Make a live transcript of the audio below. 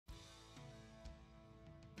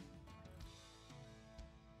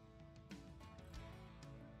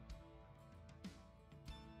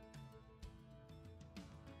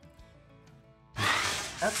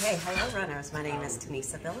Okay, hello runners. My name is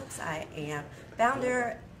Tanisa Phillips. I am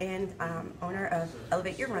founder and owner of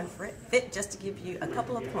Elevate Your Run Fit, just to give you a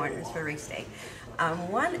couple of pointers for race day.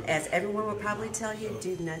 One, as everyone will probably tell you,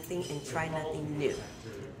 do nothing and try nothing new.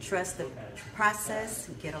 Trust the process,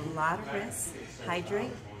 get a lot of rest,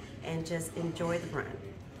 hydrate, and just enjoy the run.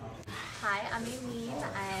 Hi, I'm Aileen.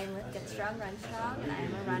 I'm with Get Strong, Run Strong.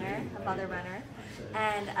 I'm a runner, a mother runner.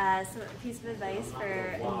 And so a piece of advice for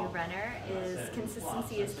a new runner is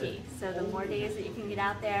consistency is key. So the more days that you can get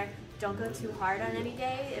out there, don't go too hard on any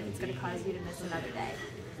day if it's going to cause you to miss another day.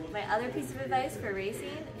 My other piece of advice for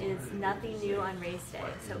racing is nothing new on race day.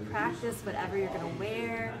 So practice whatever you're going to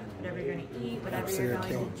wear, whatever you're going to eat, whatever you're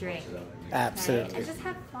going to drink. Absolutely. Okay? And just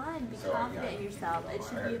have fun, be confident in yourself. It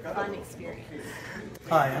should be a fun experience.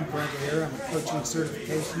 Hi, I'm Brent Lear. I'm a coaching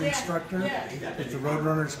certification instructor with the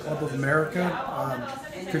Roadrunners Club of America.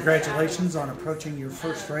 Congratulations on approaching your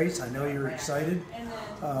first race. I know you're excited.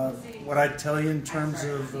 What I'd tell you in terms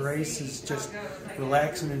of the race is just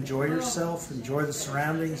relax and enjoy yourself, enjoy the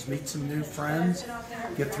surroundings, meet some new friends,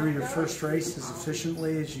 get through your first race as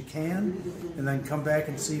efficiently as you can, and then come back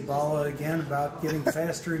and see Bala again about getting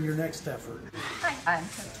faster in your next effort. Hi, I'm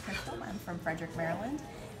Coach Crystal. I'm from Frederick, Maryland.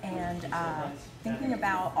 And thinking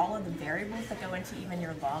about all of the variables that go into even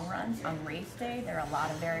your long runs on race day, there are a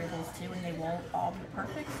lot of variables too, and they won't all be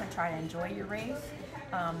perfect, so try to enjoy your race.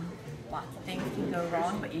 Lots of things can go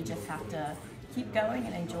wrong, but you just have to keep going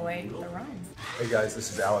and enjoy the run. Hey guys,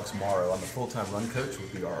 this is Alex Morrow. I'm a full-time run coach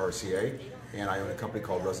with the RRCA, and I own a company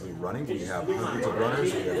called Resolute Running. We have hundreds of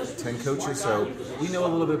runners, we have 10 coaches, so we know a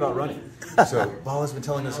little bit about running. So Bala's been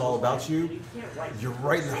telling us all about you. You're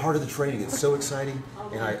right in the heart of the training. It's so exciting,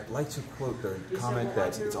 and I like to quote the comment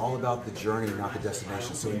that it's all about the journey, not the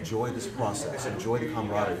destination. So enjoy this process, enjoy the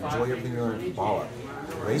camaraderie, enjoy everything you learn from Bala.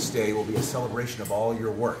 Race day will be a celebration of all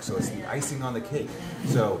your work, so it's the icing on the cake.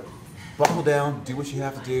 So buckle down, do what you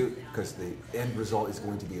have to do, because the end result is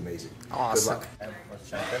going to be amazing. Awesome. Good luck. I'm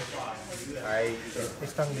Shankar. I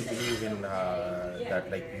strongly believe in that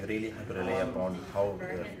you really have to rely upon how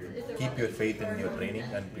keep your faith in your training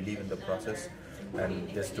and believe in the process,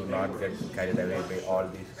 and just do not get carried away by all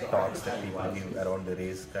these talks that people give around the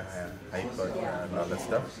race, hype and all that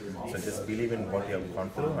stuff. So just believe in what you have gone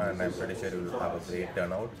through, and I'm pretty sure you will have a great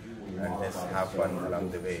turnout and just have fun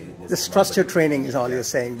along the way. Just trust your training is all you're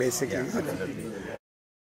saying, basically. Yeah, absolutely.